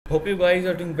Hope you guys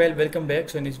are doing well. Welcome back.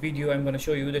 So in this video I'm going to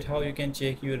show you that how you can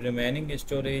check your remaining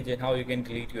storage and how you can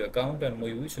delete your account on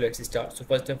Mewe. So let's start. So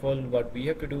first of all, what we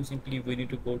have to do, simply we need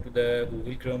to go to the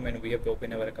Google Chrome and we have to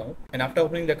open our account, and after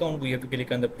opening the account we have to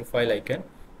click on the profile icon,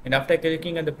 and after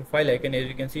clicking on the profile icon, as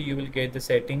you can see, you will get the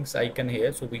settings icon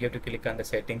here. So we have to click on the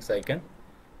settings icon,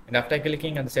 and after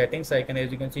clicking on the settings icon, as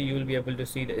you can see, you will be able to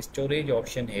see the storage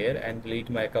option here and delete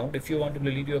my account. If you want to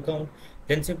delete your account,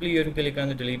 then simply you have to click on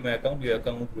the delete my account. Your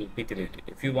account will be deleted.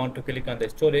 If you want to click on the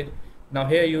storage, now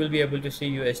here you will be able to see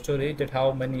your storage, that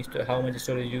how much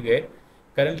storage you get.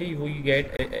 Currently we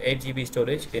get 8 GB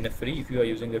storage in a free if you are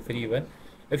using the free one.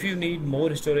 If you need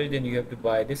more storage, then you have to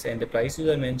buy this, and the prices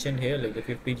are mentioned here, like the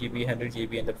 50 GB, 100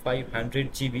 GB and the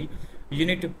 500 GB. You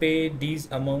need to pay these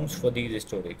amounts for these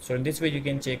storage. So in this way you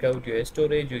can check out your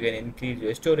storage, you can increase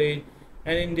your storage,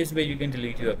 and in this way you can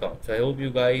delete your account. So I hope you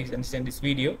guys understand this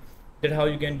video, that how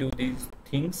you can do these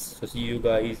things. So see you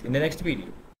guys in the next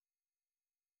video.